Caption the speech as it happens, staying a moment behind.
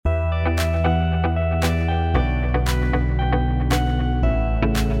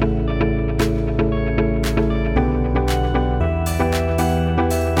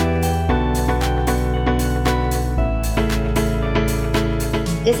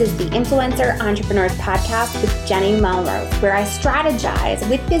This is the Influencer Entrepreneurs Podcast with Jenny Melrose, where I strategize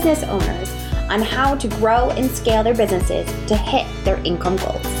with business owners on how to grow and scale their businesses to hit their income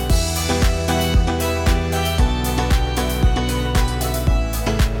goals.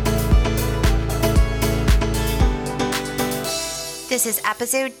 This is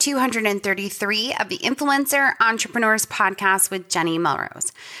episode 233 of the Influencer Entrepreneurs Podcast with Jenny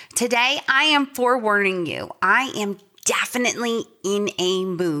Melrose. Today, I am forewarning you. I am definitely in a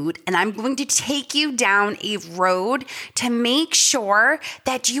mood, and I'm going to take you down a road to make sure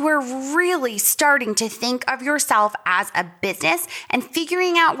that you are really starting to think of yourself as a business and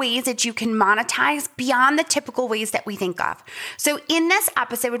figuring out ways that you can monetize beyond the typical ways that we think of. So in this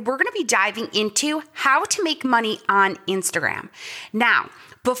episode, we're going to be diving into how to make money on Instagram. Now,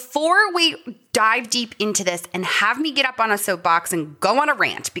 before we dive deep into this and have me get up on a soapbox and go on a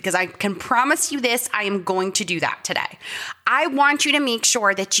rant, because I can promise you this, I am going to do that today. I want you to make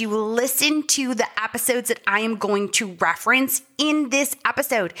sure that you listen to the episodes that I am going to reference in this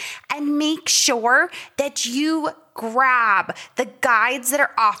episode and make sure that you grab the guides that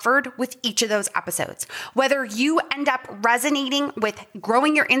are offered with each of those episodes. Whether you end up resonating with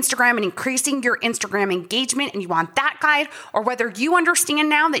growing your Instagram and increasing your Instagram engagement and you want that guide, or whether you understand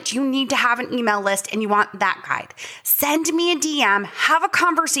now that you need to have an email list and you want that guide, send me a DM, have a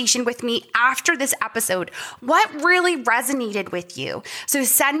conversation with me after this episode. What really resonated with you? So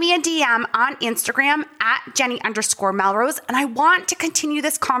send me a DM on Instagram at Jenny_Melrose, and I want to continue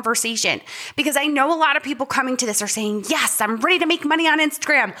this conversation because I know a lot of people coming to this are saying, yes, I'm ready to make money on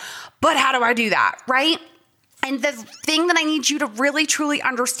Instagram, but how do I do that, right? And the thing that I need you to really, truly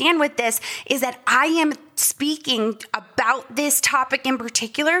understand with this is that I am speaking about this topic in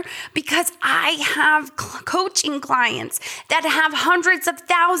particular because I have coaching clients that have hundreds of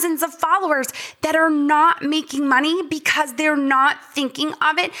thousands of followers that are not making money because they're not thinking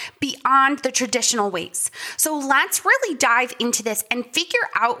of it beyond the traditional ways. So let's really dive into this and figure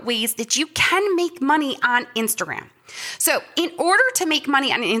out ways that you can make money on Instagram. So in order to make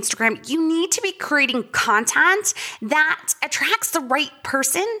money on Instagram, you need to be creating content that attracts the right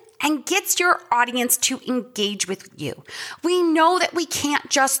person and gets your audience to engage with you. We know that we can't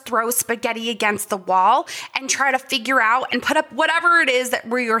just throw spaghetti against the wall and try to figure out and put up whatever it is that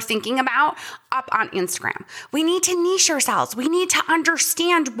we are thinking about up on Instagram. We need to niche ourselves. We need to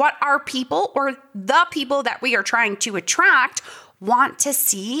understand what our people or the people that we are trying to attract want to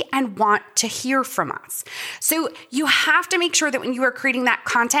see and want to hear from us. So you have to make sure that when you are creating that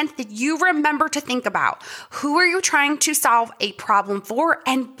content that you remember to think about who are you trying to solve a problem for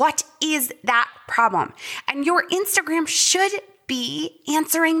and what is that problem? And your Instagram should be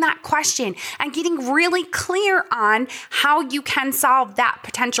answering that question and getting really clear on how you can solve that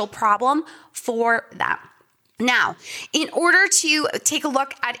potential problem for them. Now, in order to take a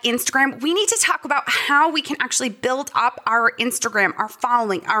look at Instagram, we need to talk about how we can actually build up our Instagram, our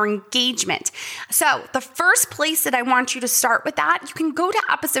following, our engagement. So the first place that I want you to start with that, you can go to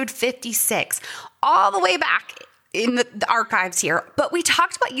episode 56, all the way back in the archives here. But we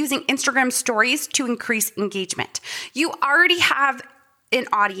talked about using Instagram stories to increase engagement. You already have an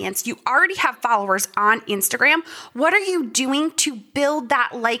audience, you already have followers on Instagram. What are you doing to build that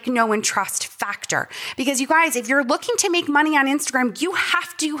like, know, and trust factor? Because you guys, if you're looking to make money on Instagram, you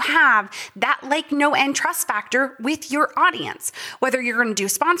have to have that like, know, and trust factor with your audience. Whether you're going to do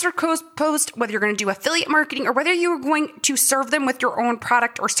sponsored post, whether you're going to do affiliate marketing, or whether you're going to serve them with your own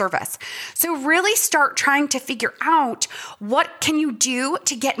product or service. So really start trying to figure out what can you do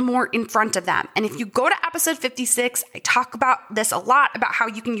to get more in front of them. And if you go to episode 56, I talk about this a lot, about how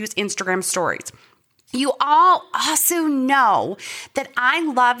you can use Instagram stories. You all also know that I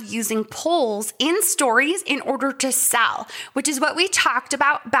love using polls in stories in order to sell, which is what we talked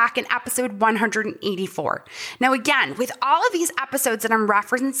about back in episode 184. Now, again, with all of these episodes that I'm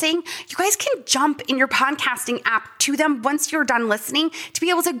referencing, you guys can jump in your podcasting app to them once you're done listening to be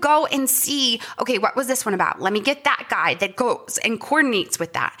able to go and see, okay, what was this one about? Let me get that guide that goes and coordinates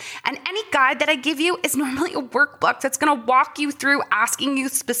with that. And any guide that I give you is normally a workbook that's going to walk you through asking you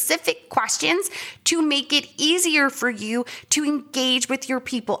specific questions to make it easier for you to engage with your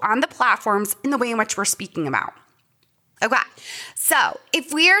people on the platforms in the way in which we're speaking about. Okay, so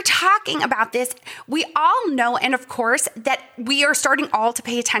if we are talking about this, we all know, and of course, that we are starting all to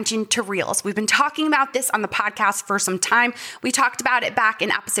pay attention to Reels. We've been talking about this on the podcast for some time. We talked about it back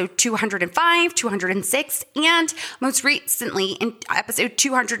in episode 205, 206, and most recently in episode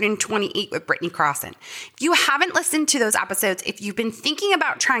 228 with Brittany Crossan. If you haven't listened to those episodes, if you've been thinking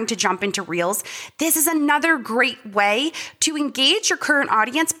about trying to jump into Reels, this is another great way to engage your current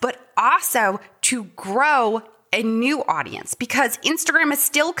audience, but also to grow a new audience, because Instagram is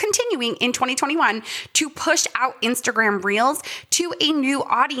still continuing in 2021 to push out Instagram Reels to a new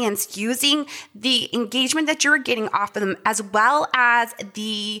audience using the engagement that you're getting off of them, as well as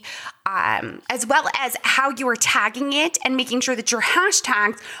how you are tagging it and making sure that your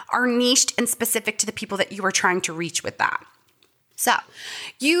hashtags are niched and specific to the people that you are trying to reach with that. So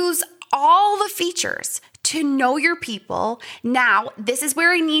use all the features to know your people. Now, this is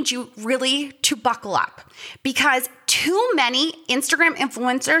where I need you really to buckle up, because too many Instagram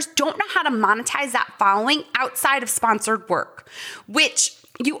influencers don't know how to monetize that following outside of sponsored work, which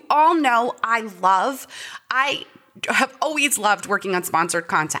you all know I love. I have always loved working on sponsored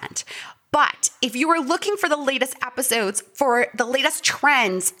content. But if you are looking for the latest episodes, for the latest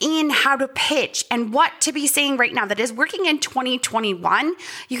trends in how to pitch and what to be saying right now that is working in 2021,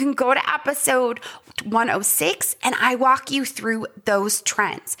 you can go to episode 106 and I walk you through those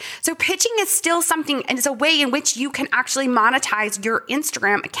trends. So pitching is still something, and it's a way in which you can actually monetize your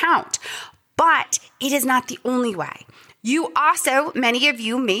Instagram account, but it is not the only way. You also, many of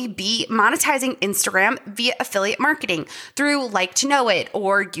you may be monetizing Instagram via affiliate marketing through Like to Know It,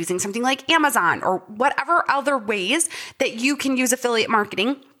 or using something like Amazon, or whatever other ways that you can use affiliate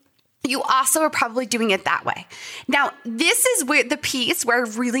marketing. You also are probably doing it that way. Now, this is where the piece where I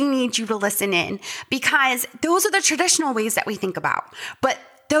really need you to listen in, because those are the traditional ways that we think about. But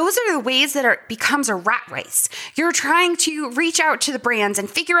those are the ways that it becomes a rat race. You're trying to reach out to the brands and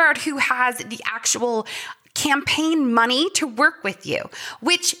figure out who has the actual campaign money to work with you,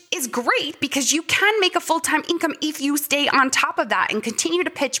 which is great because you can make a full-time income if you stay on top of that and continue to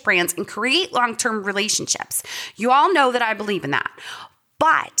pitch brands and create long-term relationships. You all know that I believe in that,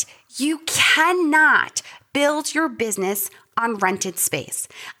 but you cannot build your business on rented space.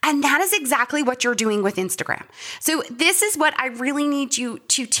 And that is exactly what you're doing with Instagram. So this is what I really need you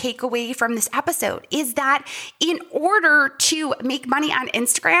to take away from this episode, is that in order to make money on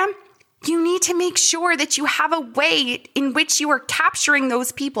Instagram, you need to make sure that you have a way in which you are capturing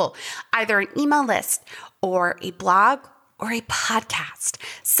those people, either an email list or a blog or a podcast,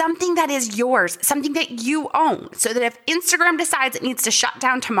 something that is yours, something that you own, so that if Instagram decides it needs to shut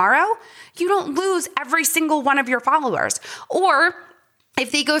down tomorrow, you don't lose every single one of your followers. Or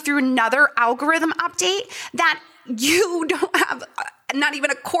if they go through another algorithm update, that you don't have not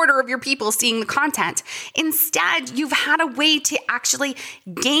even a quarter of your people seeing the content. Instead, you've had a way to actually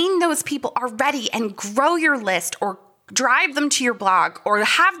gain those people already and grow your list, or drive them to your blog, or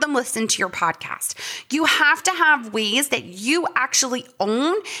have them listen to your podcast. You have to have ways that you actually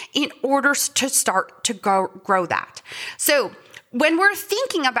own in order to start to grow that. So when we're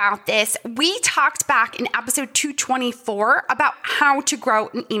thinking about this, we talked back in episode 224 about how to grow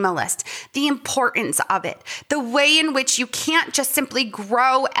an email list, the importance of it, the way in which you can't just simply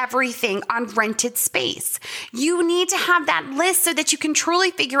grow everything on rented space. You need to have that list so that you can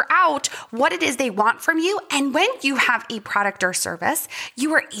truly figure out what it is they want from you. And when you have a product or service,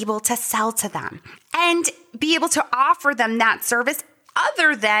 you are able to sell to them and be able to offer them that service,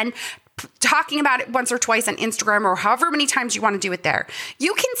 other than talking about it once or twice on Instagram, or however many times you want to do it there.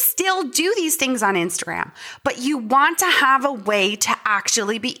 You can still do these things on Instagram, but you want to have a way to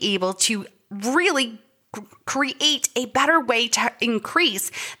actually be able to really create a better way to increase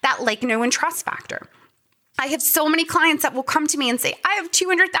that like, know, and trust factor. I have so many clients that will come to me and say, I have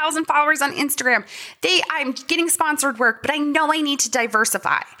 200,000 followers on Instagram. I'm getting sponsored work, but I know I need to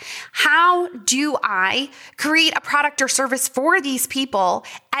diversify. How do I create a product or service for these people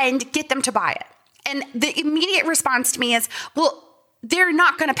and get them to buy it? And the immediate response to me is, well, they're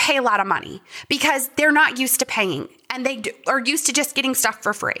not going to pay a lot of money because they're not used to paying, and they are used to just getting stuff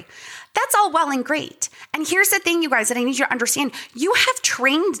for free. That's all well and great. And here's the thing, you guys, that I need you to understand. You have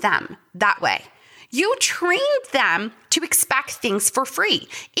trained them that way. You trained them to expect things for free.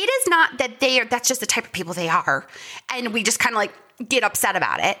 It is not that that's just the type of people they are, and we just kind of like get upset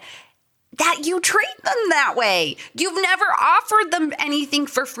about it. That you train them that way. You've never offered them anything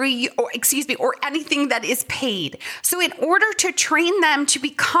for free, or anything that is paid. So in order to train them to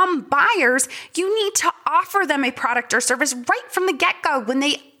become buyers, you need to offer them a product or service right from the get-go when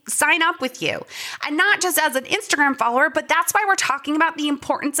they sign up with you. And not just as an Instagram follower, but that's why we're talking about the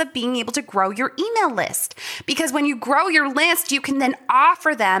importance of being able to grow your email list. Because when you grow your list, you can then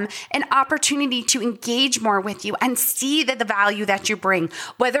offer them an opportunity to engage more with you and see the value that you bring,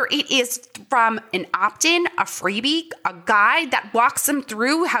 whether it is from an opt-in, a freebie, a guide that walks them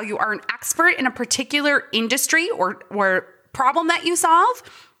through how you are an expert in a particular industry or problem that you solve,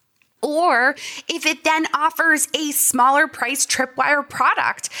 Or if it then offers a smaller price Tripwire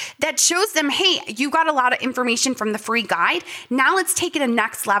product that shows them, hey, you got a lot of information from the free guide. Now let's take it a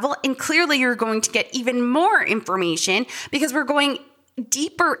next level. And clearly you're going to get even more information because we're going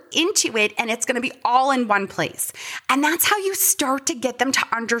deeper into it and it's going to be all in one place. And that's how you start to get them to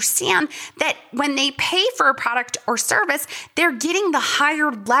understand that when they pay for a product or service, they're getting the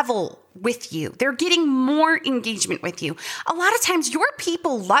higher level with you. They're getting more engagement with you. A lot of times your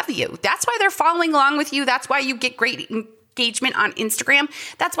people love you. That's why they're following along with you. That's why you get great engagement on Instagram.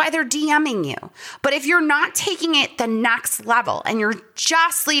 That's why they're DMing you. But if you're not taking it the next level and you're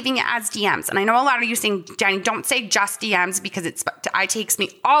just leaving it as DMs, and I know a lot of you saying, Jenny, don't say just DMs because it takes me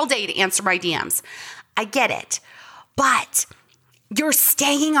all day to answer my DMs. I get it. But you're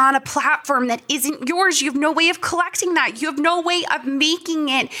staying on a platform that isn't yours. You have no way of collecting that. You have no way of making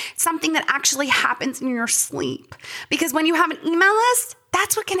it something that actually happens in your sleep. Because when you have an email list,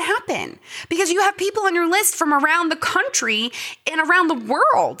 that's what can happen. Because you have people on your list from around the country and around the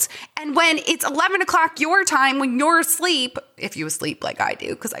world. And when it's 11 o'clock your time, when you're asleep, if you sleep like I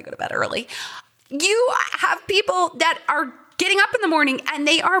do, because I go to bed early, you have people that are getting up in the morning and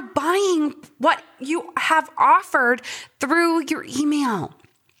they are buying what you have offered through your email.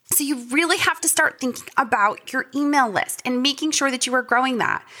 So you really have to start thinking about your email list and making sure that you are growing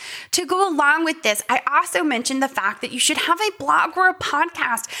that. To go along with this, I also mentioned the fact that you should have a blog or a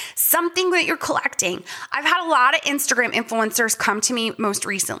podcast, something that you're collecting. I've had a lot of Instagram influencers come to me most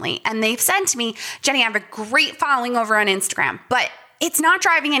recently, and they've said to me, Jenny, I have a great following over on Instagram, but it's not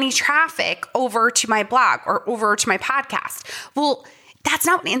driving any traffic over to my blog or over to my podcast. Well, that's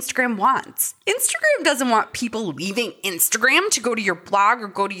not what Instagram wants. Instagram doesn't want people leaving Instagram to go to your blog or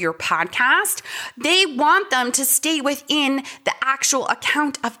go to your podcast. They want them to stay within the actual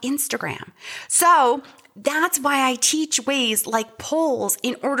account of Instagram. So that's why I teach ways like polls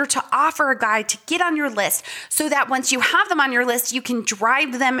in order to offer a guide to get on your list so that once you have them on your list, you can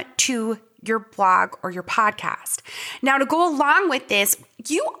drive them to your blog or your podcast. Now, to go along with this,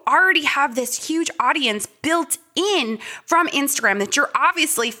 you already have this huge audience built in from Instagram that you're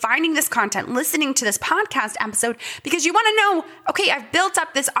obviously finding this content, listening to this podcast episode because you want to know, okay, I've built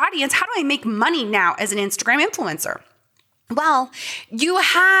up this audience. How do I make money now as an Instagram influencer? Well, you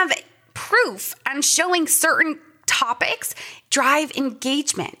have proof and showing certain topics drive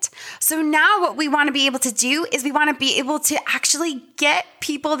engagement. So now what we want to be able to do is we want to be able to actually get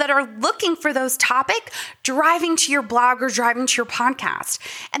people that are looking for those topics driving to your blog or driving to your podcast.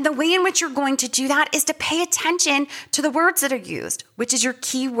 And the way in which you're going to do that is to pay attention to the words that are used, which is your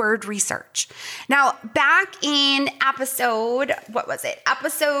keyword research. Now, back in episode,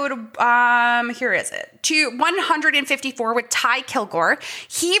 here is it, 154 with Ty Kilgore,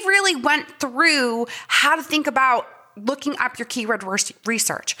 he really went through how to think about looking up your keyword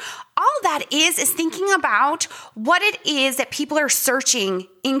research. All that is thinking about what it is that people are searching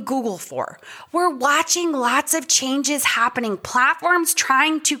in Google for. We're watching lots of changes happening, platforms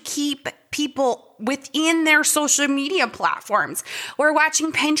trying to keep people within their social media platforms. We're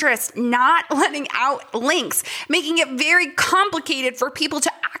watching Pinterest not letting out links, making it very complicated for people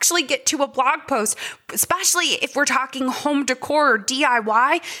to actually get to a blog post, especially if we're talking home decor or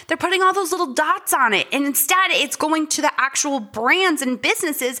DIY. They're putting all those little dots on it. And instead, it's going to the actual brands and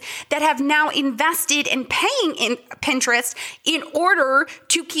businesses that have now invested in paying in Pinterest in order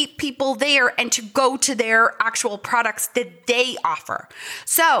to keep people there and to go to their actual products that they offer.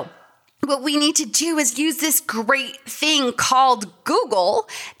 So what we need to do is use this great thing called Google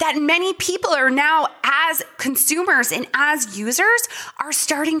that many people are now, as consumers and as users, are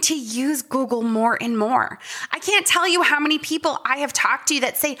starting to use Google more and more. I can't tell you how many people I have talked to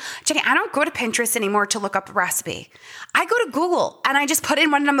that say, Jenny, I don't go to Pinterest anymore to look up a recipe. I go to Google and I just put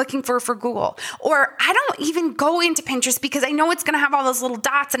in what I'm looking for Google. Or I don't even go into Pinterest because I know it's going to have all those little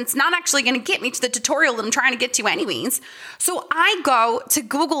dots and it's not actually going to get me to the tutorial that I'm trying to get to anyways. So I go to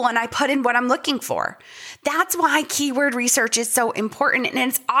Google and I put in what I'm looking for. That's why keyword research is so important. And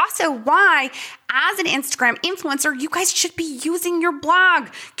it's also why, as an Instagram influencer, you guys should be using your blog.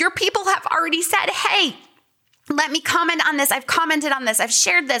 Your people have already said, hey, let me comment on this. I've commented on this. I've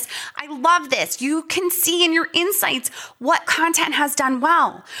shared this. I love this. You can see in your insights what content has done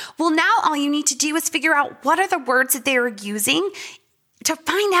well. Well, now all you need to do is figure out what are the words that they are using to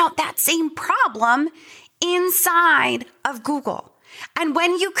find out that same problem inside of Google. And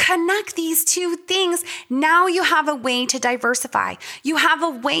when you connect these two things, now you have a way to diversify. You have a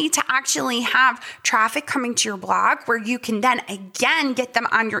way to actually have traffic coming to your blog where you can then again get them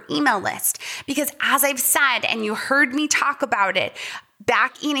on your email list. Because as I've said, and you heard me talk about it,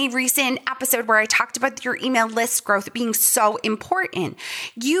 back in a recent episode where I talked about your email list growth being so important.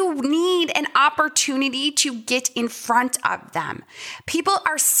 You need an opportunity to get in front of them. People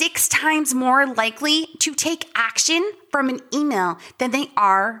are 6 times more likely to take action from an email than they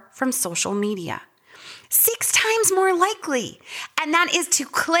are from social media. 6 times more likely. And that is to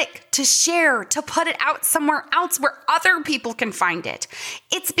click, to share, to put it out somewhere else where other people can find it.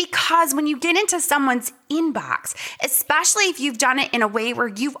 It's because when you get into someone's inbox, especially if you've done it in a way where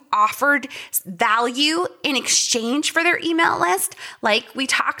you've offered value in exchange for their email list, like we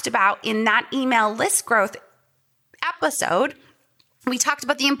talked about in that email list growth episode, we talked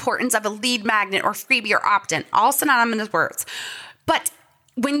about the importance of a lead magnet or freebie or opt-in, all synonymous words. But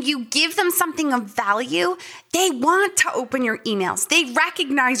when you give them something of value, they want to open your emails. They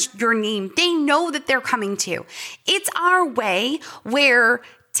recognize your name. They know that they're coming to you. It's our way where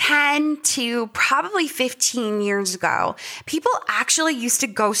 10 to probably 15 years ago, people actually used to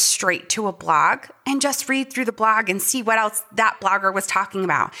go straight to a blog and just read through the blog and see what else that blogger was talking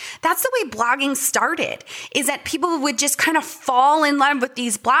about. That's the way blogging started, is that people would just kind of fall in love with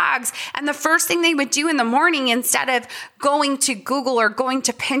these blogs. And the first thing they would do in the morning, instead of going to Google or going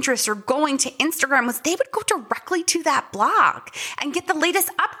to Pinterest or going to Instagram, was they would go directly to that blog and get the latest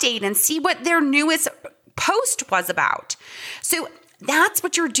update and see what their newest post was about. So that's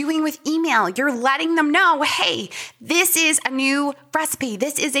what you're doing with email. You're letting them know, hey, this is a new recipe.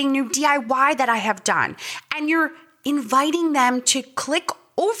 This is a new DIY that I have done. And you're inviting them to click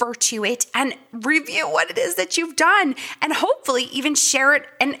over to it and review what it is that you've done and hopefully even share it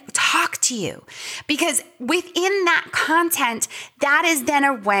and talk to you. Because within that content, that is then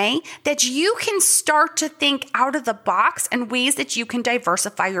a way that you can start to think out of the box and ways that you can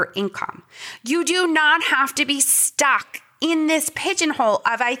diversify your income. You do not have to be stuck in this pigeonhole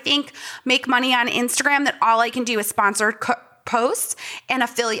of, I think, make money on Instagram, that all I can do is sponsored posts and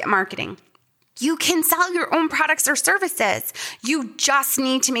affiliate marketing. You can sell your own products or services. You just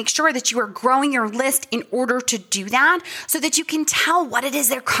need to make sure that you are growing your list in order to do that so that you can tell what it is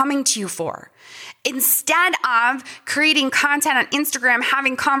they're coming to you for. Instead of creating content on Instagram,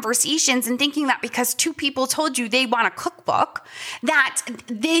 having conversations and thinking that because 2 people told you they want a cookbook, that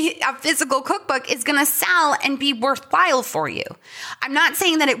a physical cookbook is going to sell and be worthwhile for you. I'm not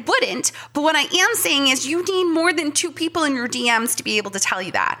saying that it wouldn't, but what I am saying is you need more than 2 people in your DMs to be able to tell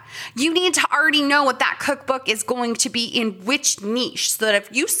you that. You need to already know what that cookbook is going to be in which niche, so that if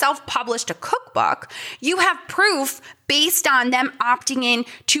you self-published a cookbook, you have proof based on them opting in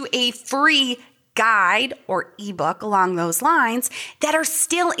to a free guide or ebook along those lines that are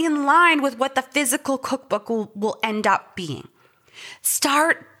still in line with what the physical cookbook will end up being.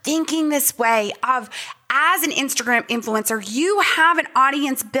 Start thinking this way of, as an Instagram influencer, you have an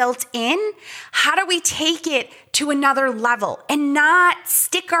audience built in. How do we take it to another level and not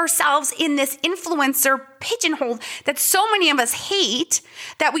stick ourselves in this influencer pigeonhole that so many of us hate,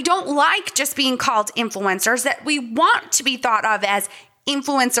 that we don't like just being called influencers, that we want to be thought of as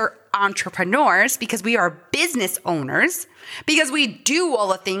influencer entrepreneurs because we are business owners, because we do all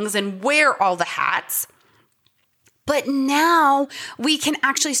the things and wear all the hats. But now we can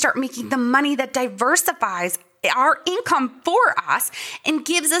actually start making the money that diversifies our income for us and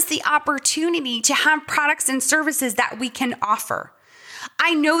gives us the opportunity to have products and services that we can offer.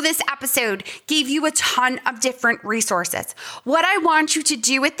 I know this episode gave you a ton of different resources. What I want you to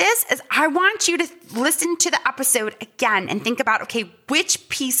do with this is I want you to listen to the episode again and think about, okay, which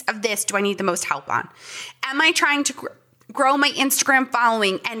piece of this do I need the most help on? Am I trying to grow my Instagram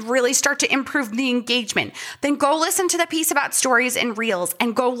following and really start to improve the engagement? Then go listen to the piece about stories and reels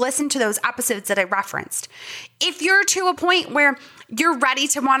and go listen to those episodes that I referenced. If you're to a point where you're ready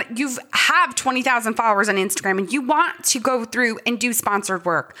to you have 20,000 followers on Instagram and you want to go through and do sponsored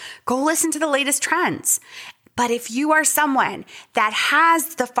work, go listen to the latest trends. But if you are someone that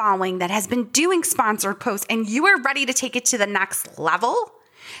has the following, that has been doing sponsored posts, and you are ready to take it to the next level,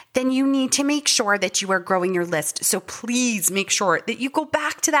 then you need to make sure that you are growing your list. So please make sure that you go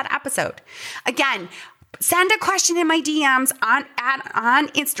back to that episode. Again, send a question in my DMs on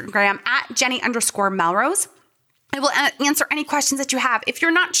Instagram at Jenny_Melrose. I will answer any questions that you have. If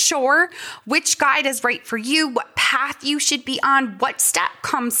you're not sure which guide is right for you, what path you should be on, what step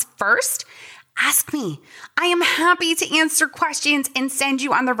comes first, ask me. I am happy to answer questions and send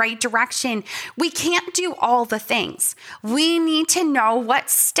you on the right direction. We can't do all the things. We need to know what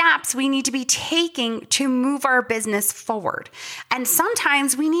steps we need to be taking to move our business forward. And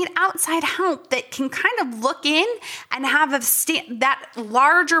sometimes we need outside help that can kind of look in and have that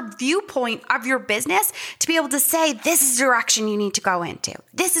larger viewpoint of your business to be able to say, this is the direction you need to go into.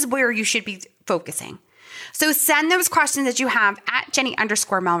 This is where you should be focusing. So send those questions that you have at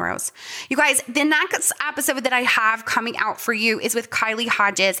Jenny_Melrose. You guys, the next episode that I have coming out for you is with Kylie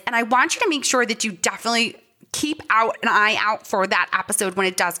Hodges. And I want you to make sure that you definitely keep an eye out for that episode when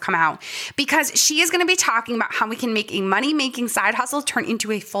it does come out, because she is going to be talking about how we can make a money-making side hustle turn into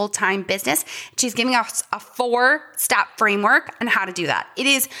a full-time business. She's giving us a 4-step framework on how to do that. It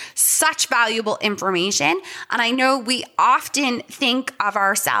is such valuable information. And I know we often think of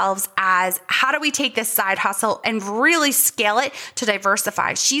ourselves as, how do we take this side hustle and really scale it to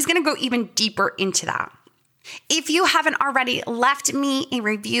diversify? She's going to go even deeper into that. If you haven't already left me a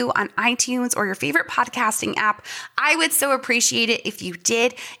review on iTunes or your favorite podcasting app, I would so appreciate it if you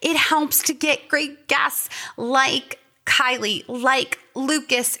did. It helps to get great guests like Kylie, like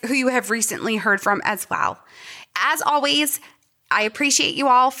Lucas, who you have recently heard from as well. As always, I appreciate you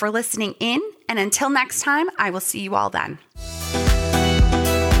all for listening in. And until next time, I will see you all then.